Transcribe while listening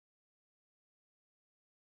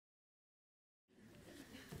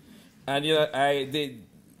And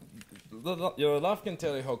Loft can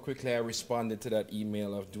tell you how quickly I responded to that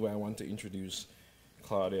email of, do I want to introduce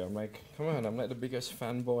Claudia? I'm like, come on, I'm like the biggest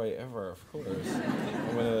fanboy ever, of course.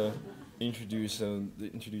 I'm gonna introduce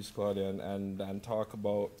Claudia and talk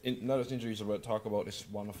about, not just introduce her, but talk about this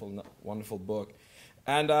wonderful book.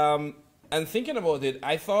 And thinking about it,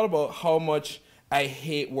 I thought about how much I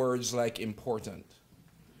hate words like important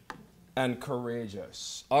and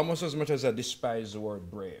courageous, almost as much as I despise the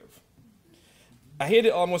word brave. I hate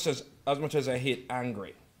it almost as much as I hate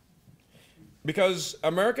angry. Because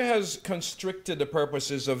America has constricted the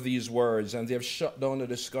purposes of these words, and they have shut down the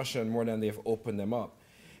discussion more than they've opened them up.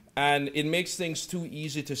 And it makes things too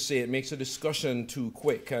easy to say. It makes a discussion too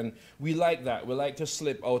quick. And we like that. We like to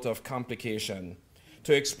slip out of complication,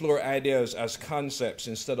 to explore ideas as concepts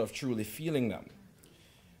instead of truly feeling them.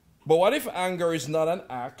 But what if anger is not an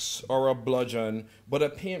axe or a bludgeon, but a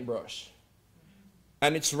paintbrush?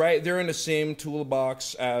 And it's right there in the same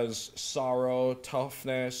toolbox as sorrow,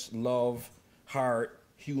 toughness, love, heart,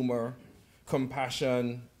 humor,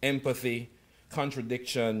 compassion, empathy,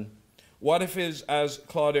 contradiction. What if is, as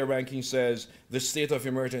Claudia Rankine says, the state of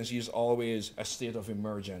emergency is always a state of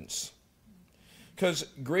emergence? Because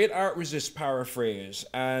great art resists paraphrase,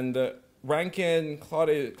 and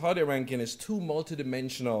Claudia Rankine is too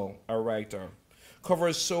multidimensional a writer,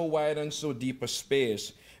 covers so wide and so deep a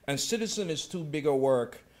space, and Citizen is too big a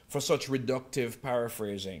work for such reductive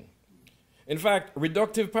paraphrasing. In fact,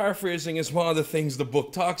 reductive paraphrasing is one of the things the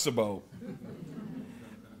book talks about.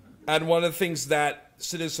 And one of the things that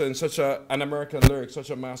Citizen, such an American lyric, such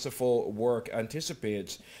a masterful work,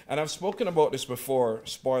 anticipates. And I've spoken about this before,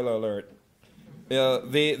 spoiler alert.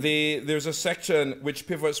 There's a section which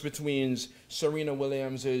pivots between Serena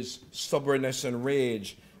Williams' stubbornness and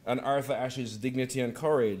rage and Arthur Ashe's dignity and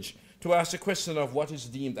courage, to ask the question of what is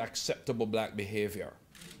deemed acceptable black behavior.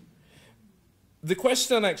 The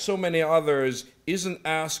question, like so many others, isn't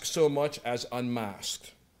asked so much as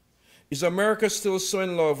unmasked. Is America still so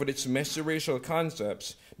in love with its messy racial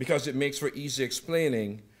concepts because it makes for easy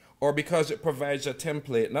explaining, or because it provides a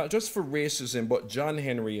template not just for racism but John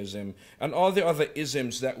Henryism and all the other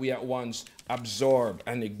isms that we at once absorb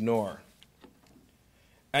and ignore?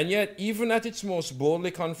 And yet, even at its most boldly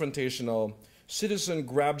confrontational, Citizen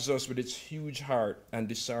grabs us with its huge heart and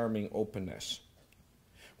disarming openness.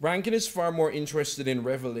 Rankine is far more interested in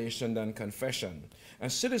revelation than confession, and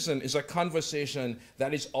Citizen is a conversation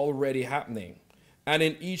that is already happening. And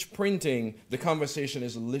in each printing, the conversation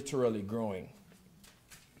is literally growing.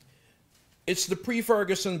 It's the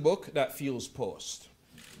pre-Ferguson book that feels post.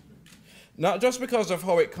 Not just because of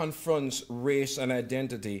how it confronts race and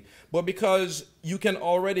identity, but because you can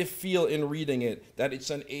already feel in reading it that it's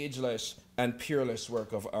an ageless and peerless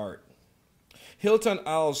work of art. Hilton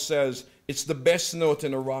Als says, it's the best note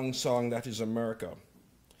in a wrong song that is America.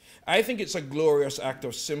 I think it's a glorious act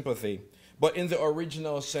of sympathy, but in the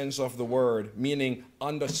original sense of the word, meaning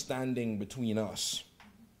understanding between us.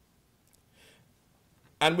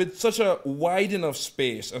 And with such a wide enough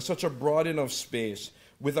space and such a broad enough space,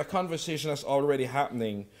 with a conversation that's already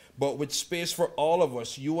happening, but with space for all of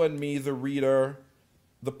us, you and me, the reader,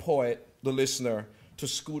 the poet, the listener, to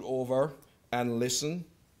scoot over and listen,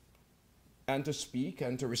 and to speak,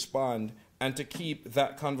 and to respond, and to keep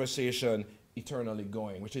that conversation eternally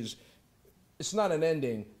going, which is, it's not an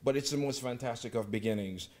ending, but it's the most fantastic of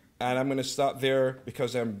beginnings. And I'm going to stop there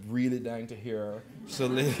because I'm really dying to hear. So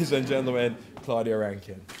ladies and gentlemen, Claudia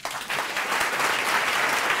Rankine.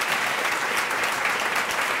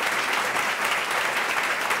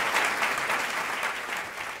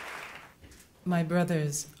 My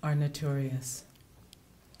brothers are notorious.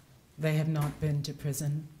 They have not been to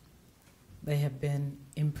prison. They have been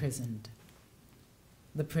imprisoned.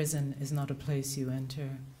 The prison is not a place you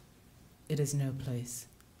enter. It is no place.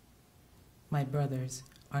 My brothers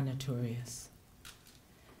are notorious.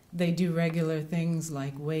 They do regular things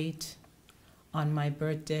like wait. On my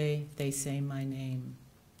birthday, they say my name.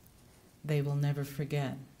 They will never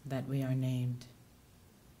forget that we are named.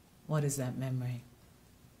 What is that memory?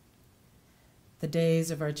 The days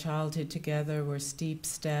of our childhood together were steep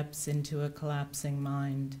steps into a collapsing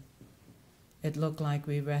mind. It looked like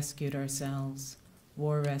we rescued ourselves,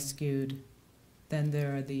 war rescued. Then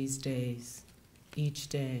there are these days, each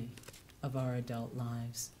day of our adult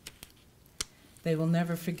lives. They will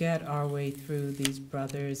never forget our way through these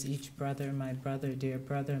brothers, each brother, my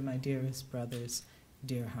dearest brother's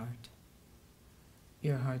dear heart.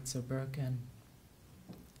 Your hearts are broken.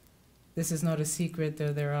 This is not a secret,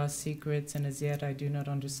 though there are secrets, and as yet I do not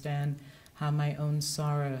understand how my own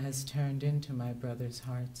sorrow has turned into my brothers'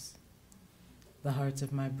 hearts. The hearts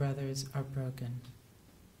of my brothers are broken.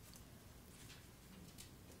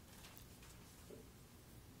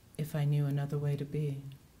 if I knew another way to be.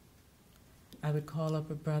 I would call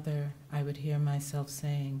up a brother, I would hear myself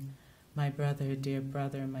saying, my brother,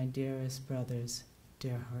 my dearest brother's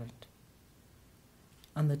dear heart.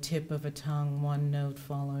 On the tip of a tongue, one note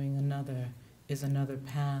following another, is another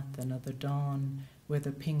path, another dawn, where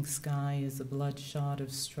the pink sky is a bloodshot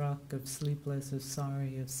of struck, of sleepless, of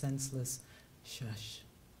sorry, of senseless, shush.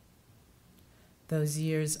 Those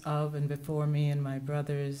years of and before me and my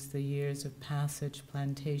brothers, the years of passage,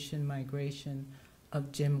 plantation, migration,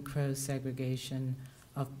 of Jim Crow segregation,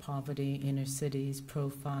 of poverty, inner cities,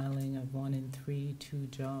 profiling of 1 in 3, 2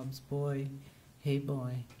 jobs, boy, hey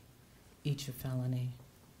boy, each a felony,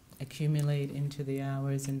 accumulate into the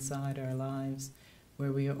hours inside our lives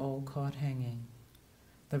where we are all caught hanging.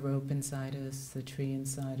 The rope inside us, the tree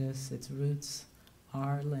inside us, its roots,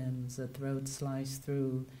 our limbs, a throat sliced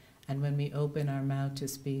through, and when we open our mouth to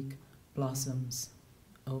speak, blossoms,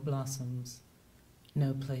 oh blossoms,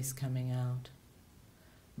 no place coming out.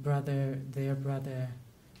 Brother, their brother,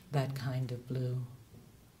 that kind of blue.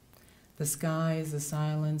 The sky is the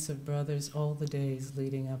silence of brothers all the days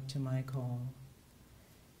leading up to my call.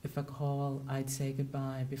 If a call, I'd say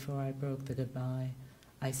goodbye before I broke the goodbye.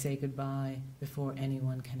 I say goodbye before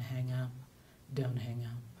anyone can hang up. Don't hang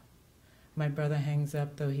up. My brother hangs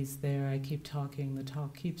up, though he's there. I keep talking, the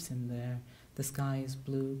talk keeps him there. The sky is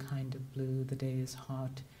blue, kind of blue. The day is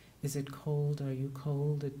hot. Is it cold? Are you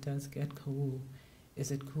cold? It does get cool.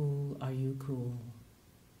 Is it cool? Are you cool?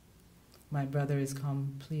 My brother is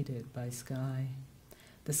completed by sky.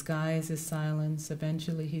 The sky is his silence.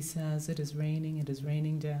 Eventually he says, it is raining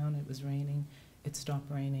down, it was raining, it stopped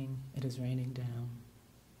raining, it is raining down.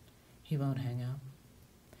 He won't hang up.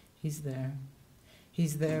 He's there.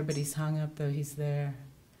 He's there, but he's hung up, though he's there.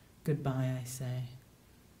 Goodbye, I say.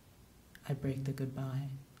 I break the goodbye.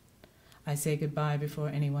 I say goodbye before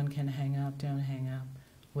anyone can hang up. Don't hang up.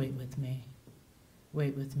 Wait with me.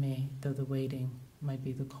 Wait with me, though the waiting might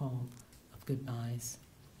be the call of goodbyes.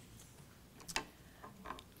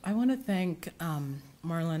 I want to thank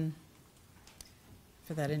Marlon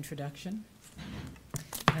for that introduction.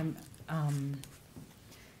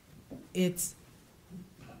 It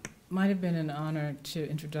might have been an honor to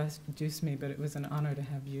introduce me, but it was an honor to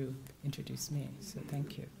have you introduce me, so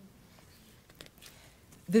thank you.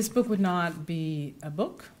 This book would not be a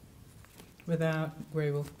book without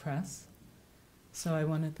Graywolf Press. So I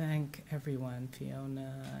want to thank everyone,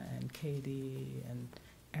 Fiona and Katie and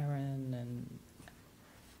Erin and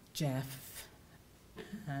Jeff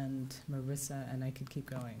and Marissa, and I could keep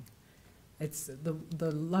going. It's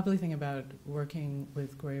the lovely thing about working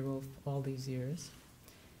with Graywolf all these years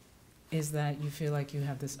is that you feel like you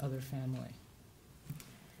have this other family.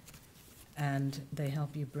 And they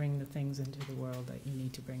help you bring the things into the world that you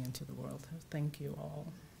need to bring into the world. Thank you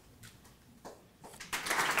all.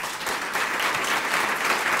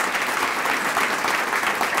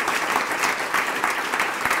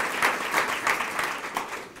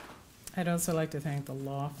 I'd also like to thank the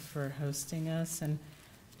Loft for hosting us, and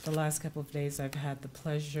the last couple of days I've had the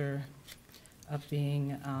pleasure of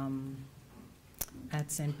being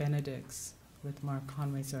at St. Benedict's with Mark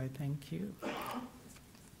Conway, so I thank you.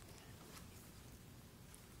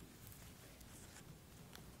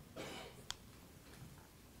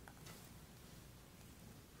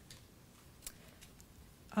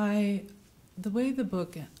 The way the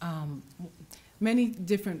book, many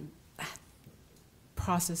different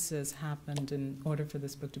processes happened in order for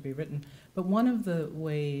this book to be written, but one of the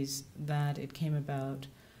ways that it came about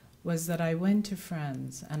was that I went to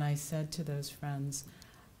friends and I said to those friends,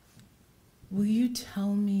 will you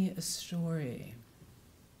tell me a story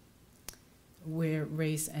where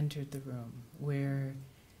race entered the room, where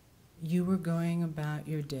you were going about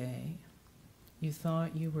your day, you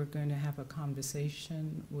thought you were going to have a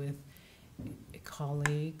conversation with a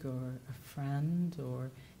colleague or a friend, or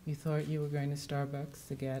you thought you were going to Starbucks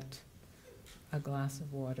to get a glass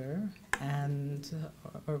of water, and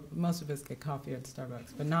or most of us get coffee at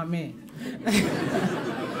Starbucks, but not me.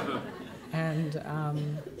 And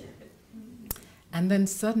then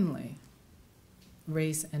suddenly,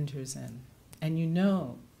 race enters in, and you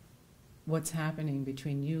know what's happening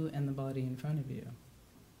between you and the body in front of you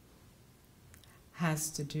has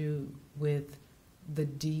to do with the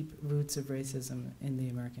deep roots of racism in the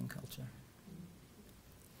American culture.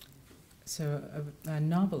 So a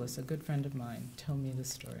novelist, a good friend of mine, told me this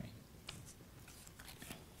story.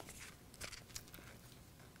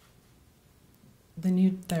 The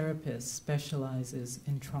new therapist specializes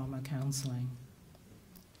in trauma counseling.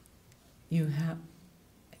 You have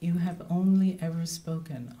only ever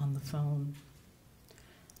spoken on the phone.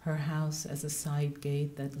 Her house as a side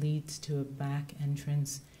gate that leads to a back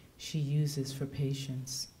entrance. she uses for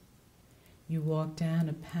patience. You walk down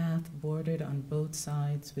a path bordered on both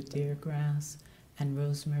sides with deer grass and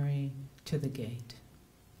rosemary to the gate,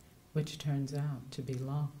 which turns out to be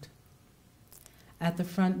locked. At the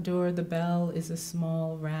front door, the bell is a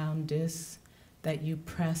small round disc that you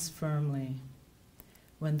press firmly.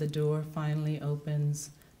 When the door finally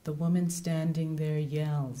opens, the woman standing there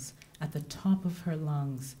yells at the top of her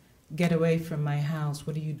lungs, "Get away from my house,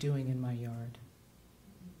 what are you doing in my yard?"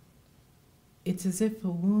 It's as if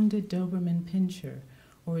a wounded Doberman Pinscher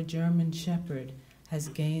or a German Shepherd has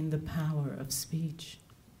gained the power of speech.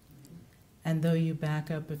 And though you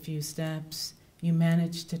back up a few steps, you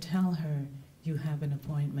manage to tell her you have an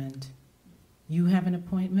appointment. "You have an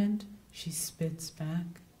appointment?" she spits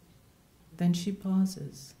back. Then she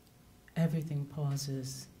pauses. Everything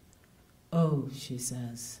pauses. "Oh," she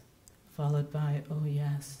says, followed by, "Oh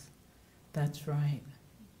yes, that's right.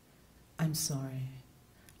 I'm sorry.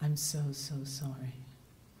 I'm so, so sorry."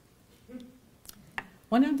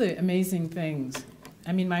 One of the amazing things,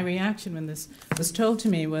 I mean, my reaction when this was told to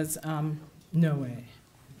me was, no way.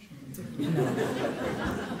 No.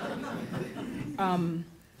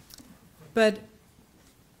 But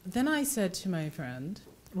then I said to my friend,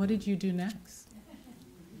 "What did you do next?"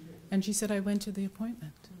 And she said, "I went to the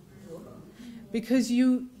appointment." Because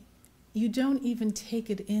you don't even take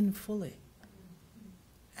it in fully.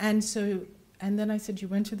 And then I said, "You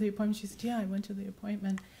went to the appointment?" She said, "Yeah, I went to the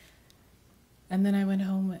appointment." And then I went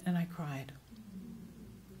home and I cried.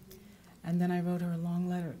 And then I wrote her a long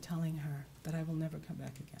letter telling her that I will never come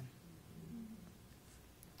back again.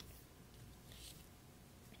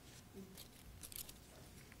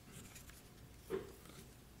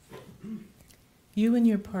 You and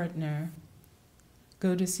your partner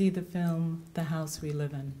go to see the film The House We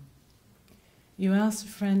Live In. You ask a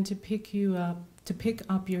friend to pick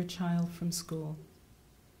up your child from school.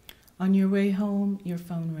 On your way home, your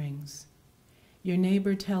phone rings. Your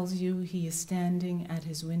neighbor tells you he is standing at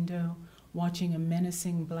his window watching a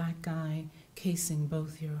menacing black guy casing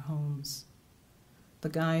both your homes. The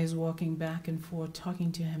guy is walking back and forth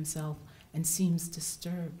talking to himself and seems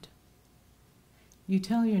disturbed. You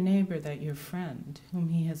tell your neighbor that your friend, whom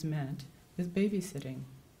he has met, is babysitting.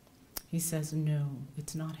 He says, "No,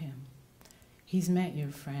 it's not him. He's met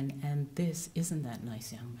your friend, and this isn't that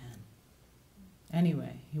nice young man.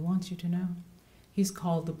 Anyway, he wants you to know. He's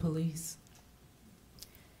called the police."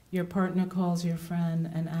 Your partner calls your friend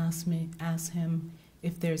and asks him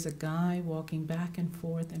if there's a guy walking back and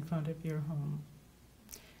forth in front of your home.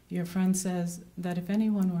 Your friend says that if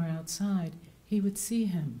anyone were outside, he would see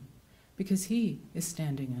him, because he is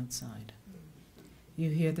standing outside. You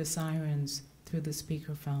hear the sirens through the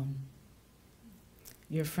speakerphone.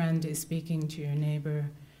 Your friend is speaking to your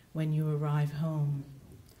neighbor when you arrive home.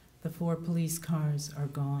 The 4 police cars are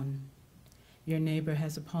gone. Your neighbor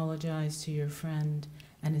has apologized to your friend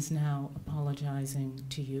and is now apologizing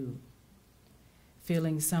to you.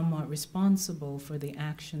 Feeling somewhat responsible for the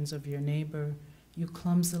actions of your neighbor, you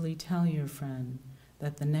clumsily tell your friend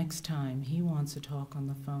that the next time he wants to talk on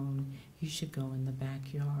the phone, he should go in the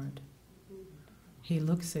backyard. He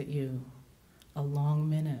looks at you a long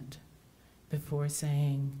minute before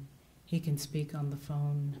saying he can speak on the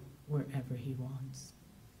phone wherever he wants.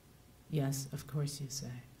 "Yes, of course," you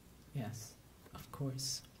say. "Yes, of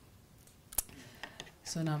course."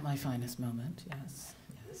 So not my finest moment, yes,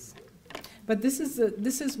 yes. But this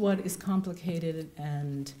is what is complicated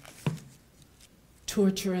and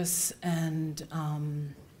torturous and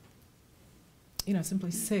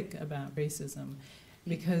simply sick about racism.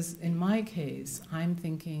 Because in my case, I'm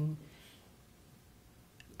thinking,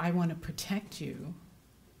 I want to protect you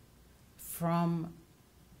from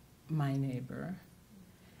my neighbor.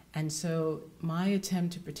 And so my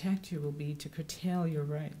attempt to protect you will be to curtail your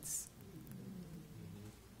rights.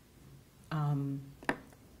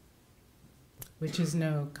 Which is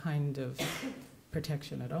no kind of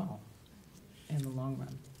protection at all in the long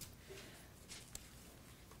run.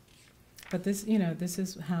 But this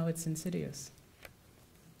is how it's insidious.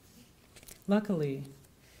 Luckily,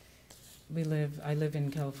 I live in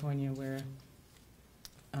California where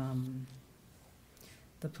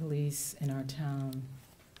the police in our town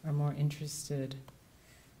are more interested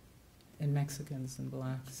in Mexicans than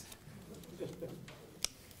blacks.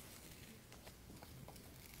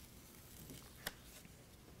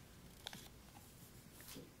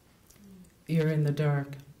 You're in the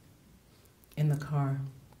dark, in the car,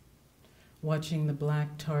 watching the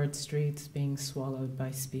black tarred streets being swallowed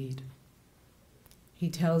by speed. He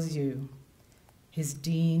tells you his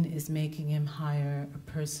dean is making him hire a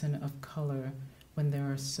person of color when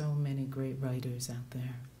there are so many great writers out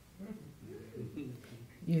there.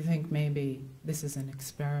 You think maybe this is an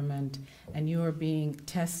experiment and you are being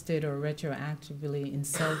tested or retroactively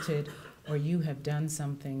insulted, or you have done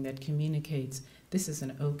something that communicates this is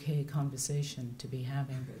an okay conversation to be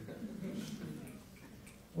having.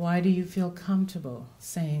 Why do you feel comfortable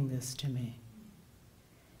saying this to me?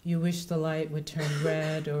 You wish the light would turn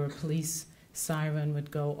red or a police siren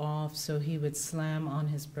would go off so he would slam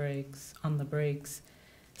on the brakes,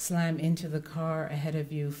 slam into the car ahead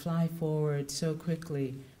of you, fly forward so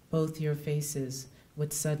quickly both your faces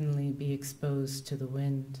would suddenly be exposed to the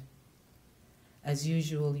wind. As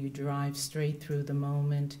usual, you drive straight through the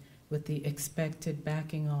moment with the expected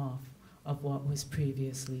backing off of what was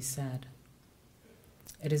previously said.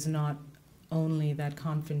 It is not only that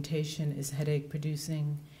confrontation is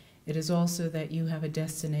headache-producing, it is also that you have a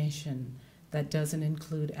destination that doesn't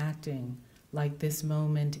include acting like this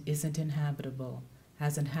moment isn't inhabitable,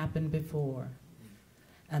 hasn't happened before,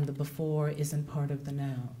 and the before isn't part of the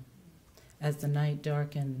now. As the night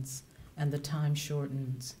darkens and the time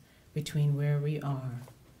shortens between where we are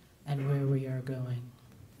and where we are going.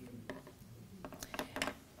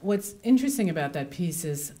 What's interesting about that piece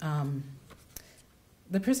is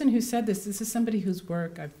the person who said this is somebody whose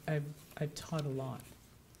work I've taught a lot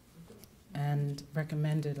and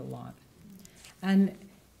recommended a lot. And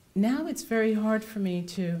now it's very hard for me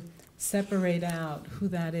to separate out who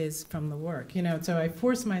that is from the work. You know, so I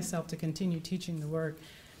force myself to continue teaching the work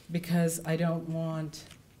because I don't want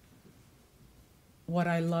what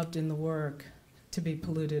I loved in the work to be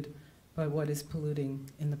polluted by what is polluting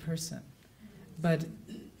in the person. But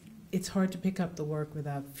it's hard to pick up the work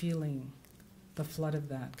without feeling the flood of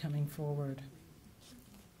that coming forward.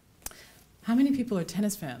 How many people are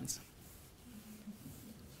tennis fans?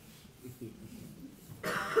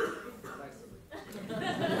 All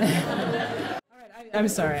right, I'm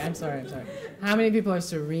sorry. How many people are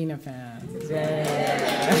Serena fans?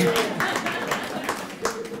 Yeah.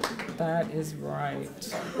 That is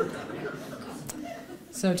right.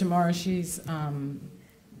 So tomorrow she's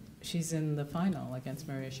in the final against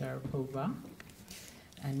Maria Sharapova,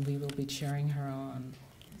 and we will be cheering her on.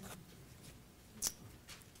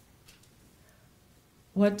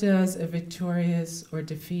 What does a victorious or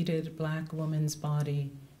defeated black woman's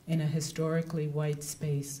body in a historically white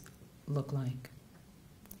space look like?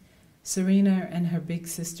 Serena and her big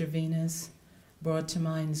sister Venus brought to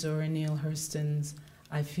mind Zora Neale Hurston's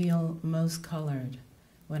 "I feel most colored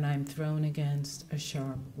when I'm thrown against a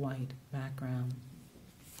sharp white background."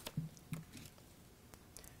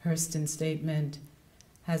 Hurston's statement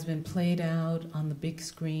has been played out on the big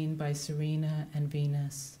screen by Serena and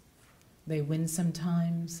Venus. They win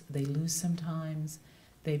sometimes, they lose sometimes,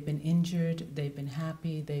 they've been injured, they've been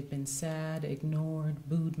happy, they've been sad, ignored,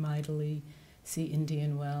 booed mightily. See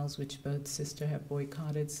Indian Wells, which both sisters have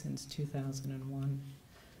boycotted since 2001.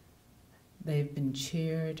 They've been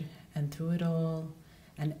cheered, and through it all,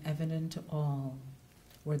 and evident to all,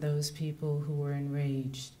 were those people who were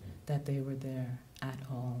enraged that they were there at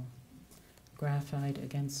all. Graphite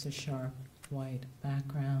against a sharp white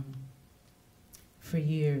background. For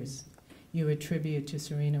years, you attribute to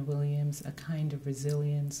Serena Williams a kind of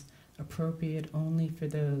resilience appropriate only for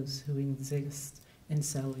those who exist in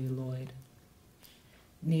celluloid.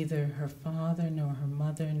 Neither her father, nor her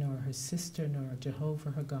mother, nor her sister, nor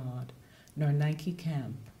Jehovah her God, nor Nike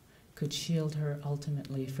Camp could shield her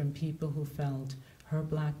ultimately from people who felt her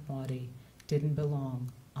black body didn't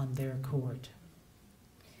belong on their court,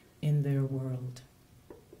 in their world.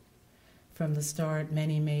 From the start,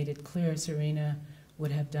 many made it clear Serena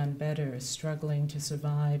would have done better struggling to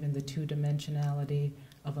survive in the two-dimensionality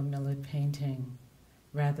of a Millett painting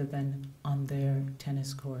rather than on their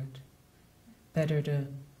tennis court. Better to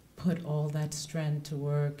put all that strength to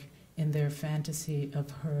work in their fantasy of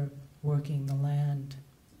her working the land,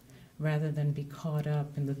 rather than be caught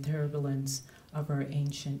up in the turbulence of our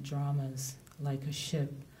ancient dramas, like a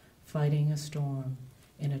ship fighting a storm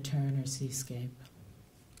in a Turner seascape.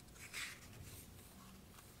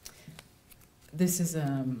 This is,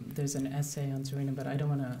 there's an essay on Serena, but I don't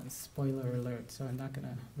want to spoiler alert, so I'm not going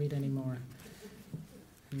to read any more.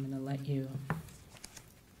 I'm going to let you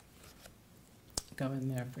go in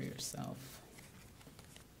there for yourself.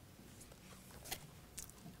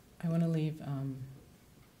 I want to leave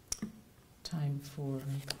time for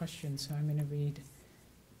questions, so I'm going to read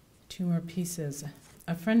two more pieces.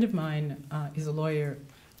 A friend of mine is a lawyer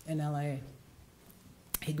in LA.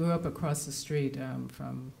 He grew up across the street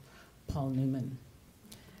from Paul Newman.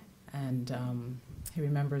 And he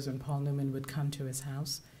remembers when Paul Newman would come to his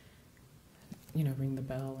house, you know, ring the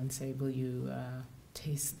bell and say, "Will you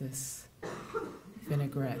taste this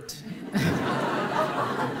vinaigrette?"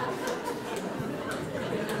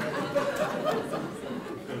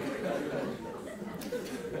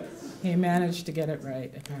 He managed to get it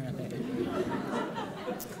right, apparently.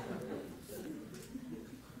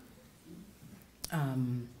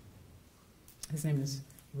 His name is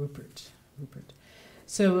Rupert.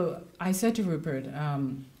 So I said to Rupert,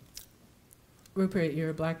 Rupert, you're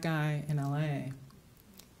a black guy in LA.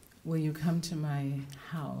 Will you come to my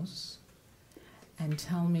house and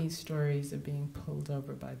tell me stories of being pulled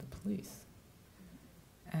over by the police?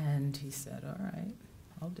 And he said, all right,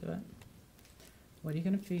 I'll do it. What are you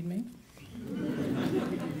going to feed me?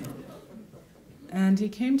 And he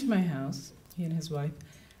came to my house, he and his wife.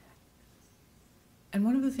 And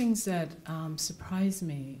one of the things that surprised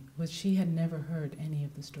me was she had never heard any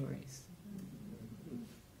of the stories.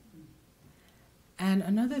 And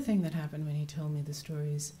another thing that happened when he told me the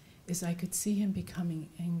stories is I could see him becoming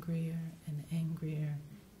angrier and angrier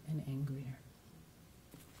and angrier.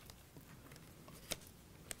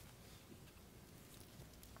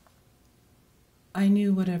 I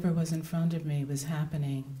knew whatever was in front of me was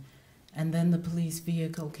happening, and then the police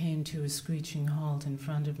vehicle came to a screeching halt in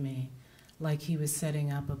front of me, like he was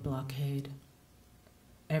setting up a blockade.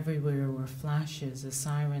 Everywhere were flashes, a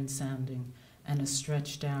siren sounding, and a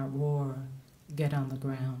stretched out roar, get on the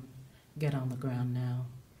ground now.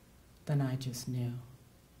 Then I just knew.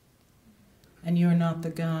 And you're not the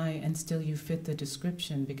guy, and still you fit the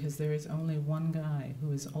description, because there is only one guy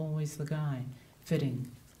who is always the guy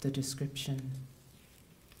fitting the description.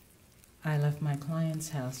 I left my client's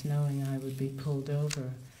house knowing I would be pulled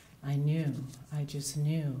over. I knew, I just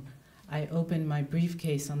knew. I opened my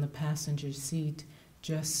briefcase on the passenger seat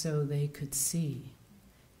just so they could see.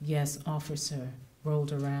 Yes, officer,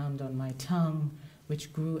 rolled around on my tongue,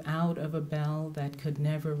 which grew out of a bell that could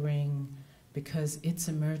never ring, because its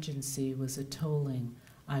emergency was a tolling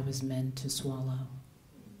I was meant to swallow.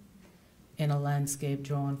 In a landscape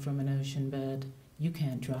drawn from an ocean bed, you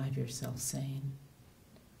can't drive yourself sane.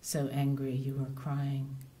 So angry you are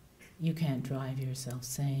crying, you can't drive yourself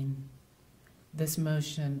sane. This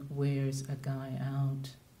motion wears a guy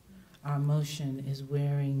out. Our motion is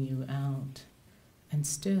wearing you out. And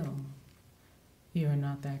still, you're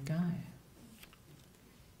not that guy.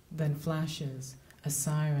 Then flashes, a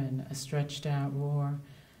siren, a stretched out roar,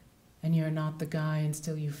 and you're not the guy, and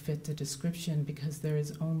still you fit the description, because there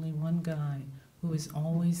is only one guy who is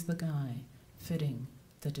always the guy fitting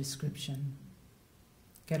the description.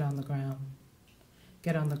 Get on the ground.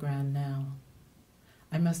 Get on the ground now.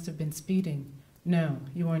 I must have been speeding. No,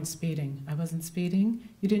 you weren't speeding. I wasn't speeding.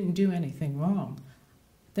 You didn't do anything wrong.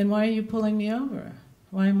 Then why are you pulling me over?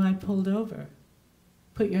 Why am I pulled over?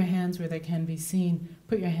 Put your hands where they can be seen.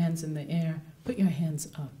 Put your hands in the air. Put your hands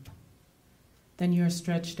up. Then you're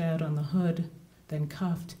stretched out on the hood, then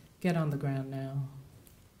cuffed. Get on the ground now.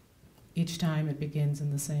 Each time it begins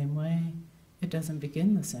in the same way. It doesn't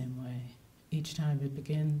begin the same way. Each time it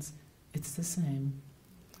begins, it's the same.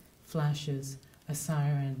 Flashes, a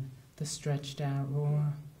siren, the stretched out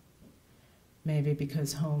roar. Maybe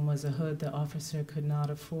because home was a hood the officer could not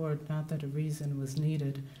afford, not that a reason was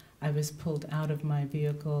needed. I was pulled out of my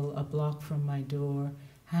vehicle a block from my door,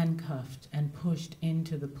 handcuffed and pushed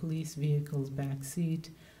into the police vehicle's back seat,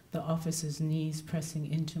 the officer's knees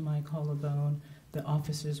pressing into my collarbone, the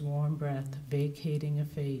officer's warm breath vacating a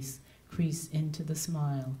face, creased into the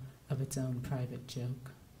smile of its own private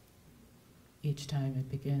joke. Each time it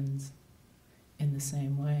begins in the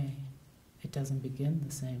same way. It doesn't begin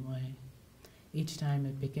the same way. Each time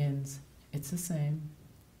it begins, it's the same.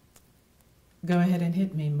 Go ahead and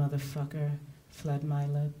hit me, motherfucker, fled my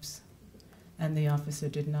lips. And the officer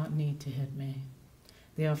did not need to hit me.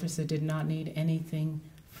 The officer did not need anything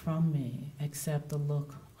from me except the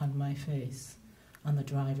look on my face on the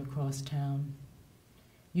drive across town.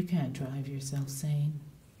 You can't drive yourself sane.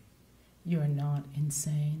 You're not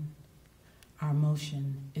insane. Our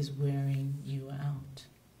motion is wearing you out.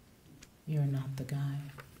 You're not the guy.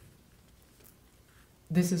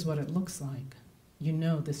 This is what it looks like. You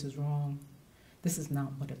know this is wrong. This is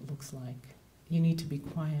not what it looks like. You need to be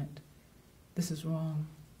quiet. This is wrong.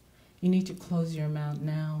 You need to close your mouth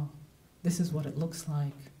now. This is what it looks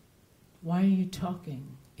like. Why are you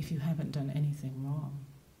talking if you haven't done anything wrong?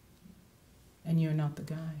 And you're not the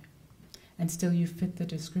guy. And still you fit the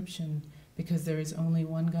description, because there is only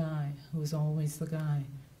one guy who is always the guy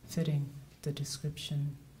fitting the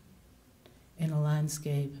description. In a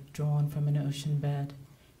landscape drawn from an ocean bed,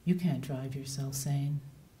 you can't drive yourself sane.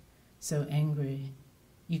 So angry,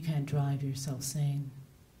 you can't drive yourself sane.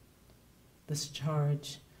 This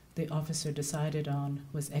charge the officer decided on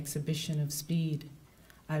was exhibition of speed.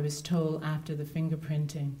 I was told after the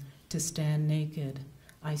fingerprinting to stand naked,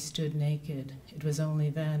 I stood naked. It was only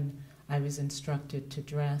then I was instructed to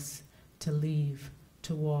dress, to leave,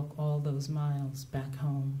 to walk all those miles back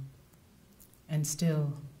home. And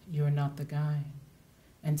still, you're not the guy.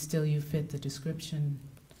 And still you fit the description,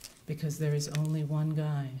 because there is only one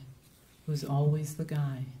guy who's always the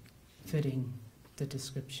guy fitting the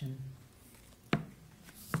description.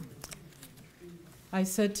 I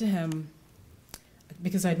said to him,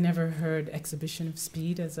 because I'd never heard exhibition of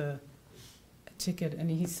speed as a ticket, and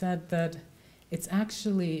he said that it's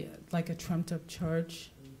actually like a trumped-up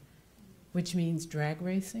charge, which means drag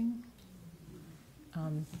racing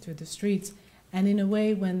through the streets. And in a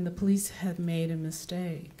way, when the police have made a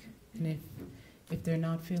mistake, and if they're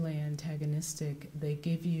not feeling antagonistic, they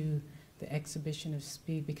give you the exhibition of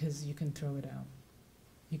speed because you can throw it out.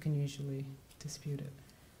 You can usually dispute it.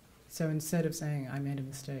 So instead of saying, I made a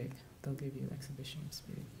mistake, they'll give you exhibition of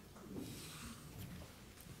speed.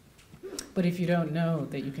 But if you don't know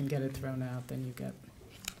that you can get it thrown out, then you get,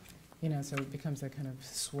 so it becomes that kind of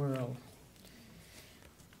swirl.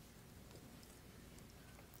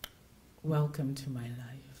 Welcome to my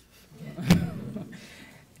life.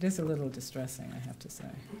 It is a little distressing, I have to say.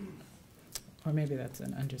 Or maybe that's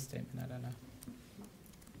an understatement, I don't know.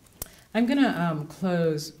 I'm going to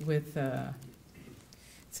close with,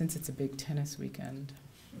 since it's a big tennis weekend,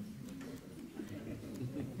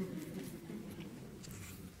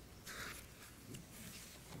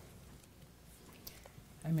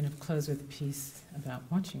 I'm going to close with a piece about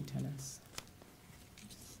watching tennis.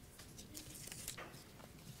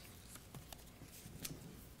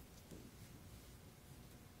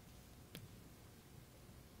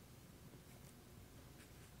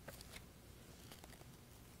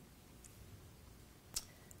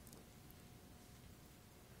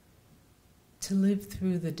 To live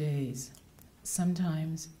through the days,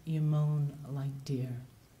 sometimes you moan like deer,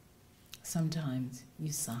 sometimes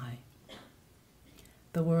you sigh.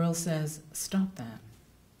 The world says, stop that.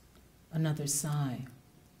 Another sigh,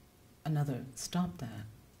 another stop that.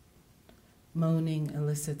 Moaning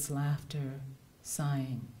elicits laughter,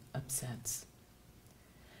 sighing upsets.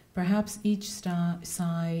 Perhaps each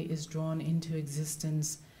sigh is drawn into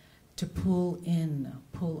existence to pull in,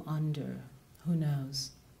 pull under, who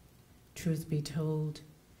knows? Truth be told,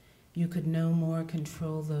 you could no more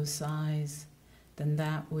control those sighs than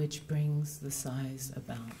that which brings the sighs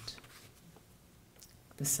about.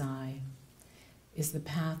 The sigh is the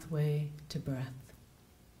pathway to breath.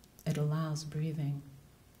 It allows breathing.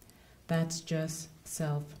 That's just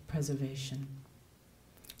self-preservation.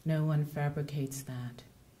 No one fabricates that.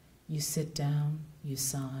 You sit down, you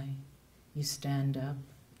sigh. You stand up,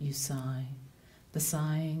 you sigh. The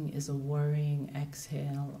sighing is a worrying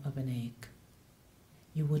exhale of an ache.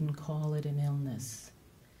 You wouldn't call it an illness.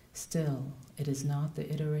 Still, it is not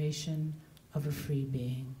the iteration of a free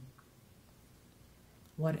being.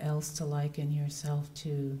 What else to liken yourself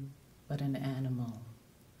to but an animal,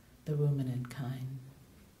 the ruminant kind?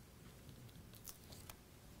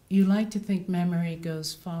 You like to think memory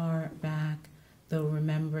goes far back, though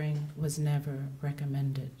remembering was never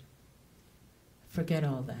recommended. Forget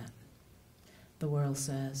all that. The world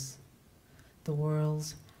says. The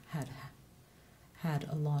world's had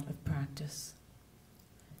a lot of practice.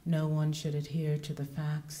 No one should adhere to the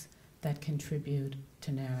facts that contribute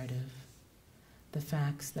to narrative, the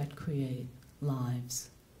facts that create lives.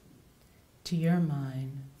 To your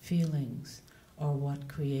mind, feelings are what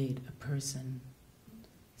create a person.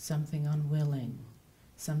 Something unwilling,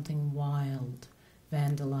 something wild,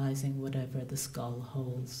 vandalizing whatever the skull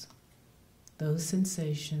holds. Those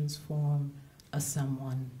sensations form a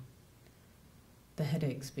someone. The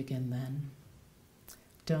headaches begin then.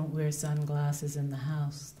 Don't wear sunglasses in the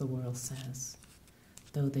house, the world says,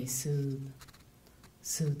 though they soothe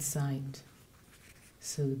sight,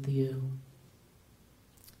 soothe you.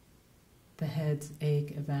 The head's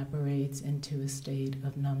ache evaporates into a state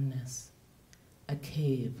of numbness, a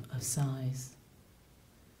cave of sighs.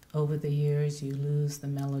 Over the years, you lose the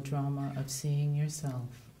melodrama of seeing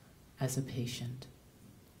yourself as a patient.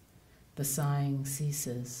 The sighing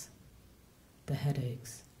ceases, the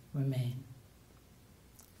headaches remain.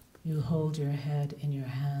 You hold your head in your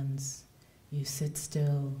hands, you sit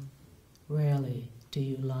still, rarely do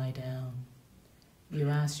you lie down. You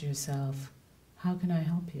ask yourself, how can I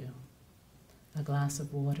help you? A glass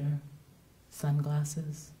of water,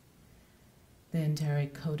 sunglasses? The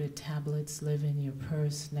enteric-coated tablets live in your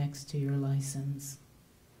purse next to your license.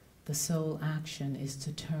 The sole action is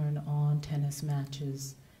to turn on tennis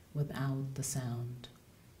matches without the sound.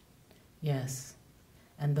 Yes,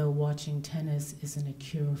 and though watching tennis isn't a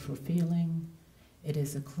cure for feeling, it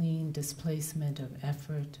is a clean displacement of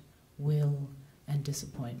effort, will, and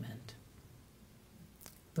disappointment.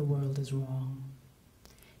 The world is wrong.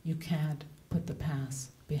 You can't put the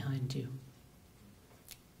past behind you.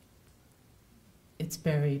 It's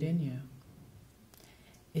buried in you.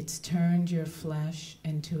 It's turned your flesh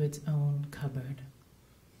into its own cupboard.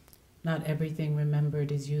 Not everything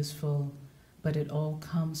remembered is useful, but it all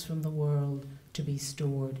comes from the world to be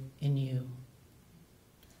stored in you.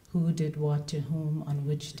 Who did what to whom on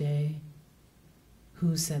which day?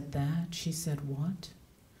 Who said that? She said what?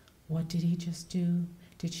 What did he just do?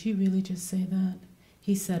 Did she really just say that?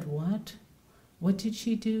 He said what? What did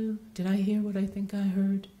she do? Did I hear what I think I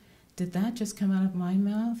heard? Did that just come out of my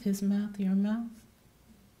mouth, his mouth, your mouth?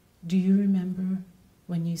 Do you remember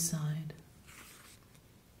when you sighed?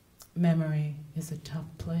 Memory is a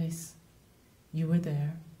tough place. You were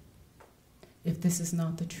there. If this is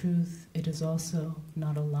not the truth, it is also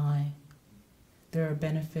not a lie. There are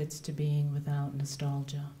benefits to being without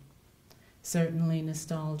nostalgia. Certainly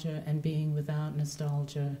nostalgia and being without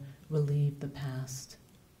nostalgia relieve the past.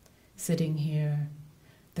 Sitting here,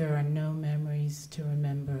 there are no memories to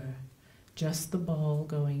remember, just the ball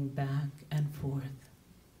going back and forth,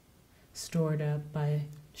 shored up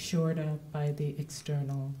by the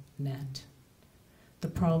external net. The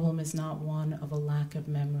problem is not one of a lack of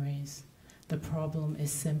memories. The problem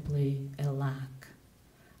is simply a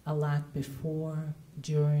lack before,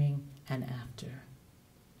 during, and after.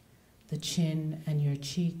 The chin and your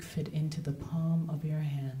cheek fit into the palm of your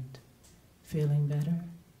hand. Feeling better?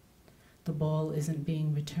 The ball isn't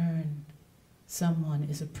being returned. Someone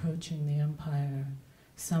is approaching the umpire.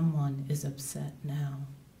 Someone is upset now.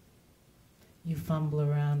 You fumble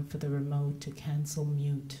around for the remote to cancel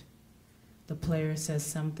mute. The player says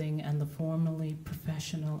something and the formerly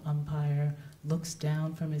professional umpire looks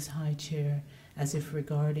down from his high chair as if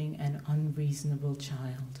regarding an unreasonable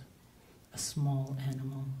child, a small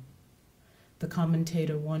animal. The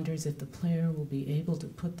commentator wonders if the player will be able to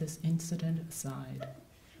put this incident aside.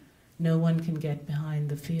 No one can get behind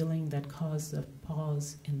the feeling that caused a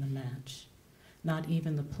pause in the match, not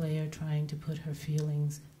even the player trying to put her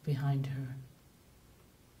feelings behind her,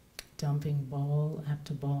 dumping ball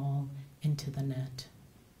after ball into the net.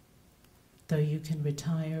 Though you can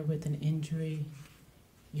retire with an injury,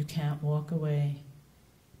 you can't walk away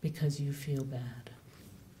because you feel bad.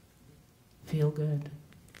 Feel good.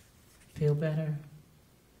 Feel better.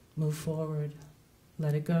 Move forward.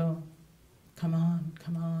 Let it go. Come on,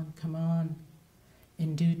 come on, come on.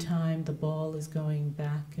 In due time, the ball is going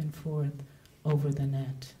back and forth over the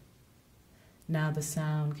net. Now the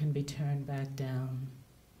sound can be turned back down.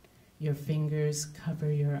 Your fingers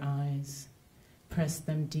cover your eyes. Press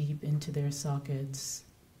them deep into their sockets.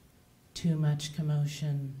 Too much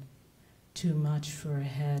commotion. Too much for a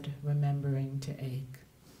head remembering to ache.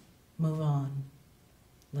 Move on.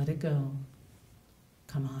 Let it go.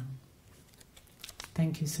 Come on.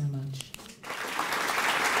 Thank you so much.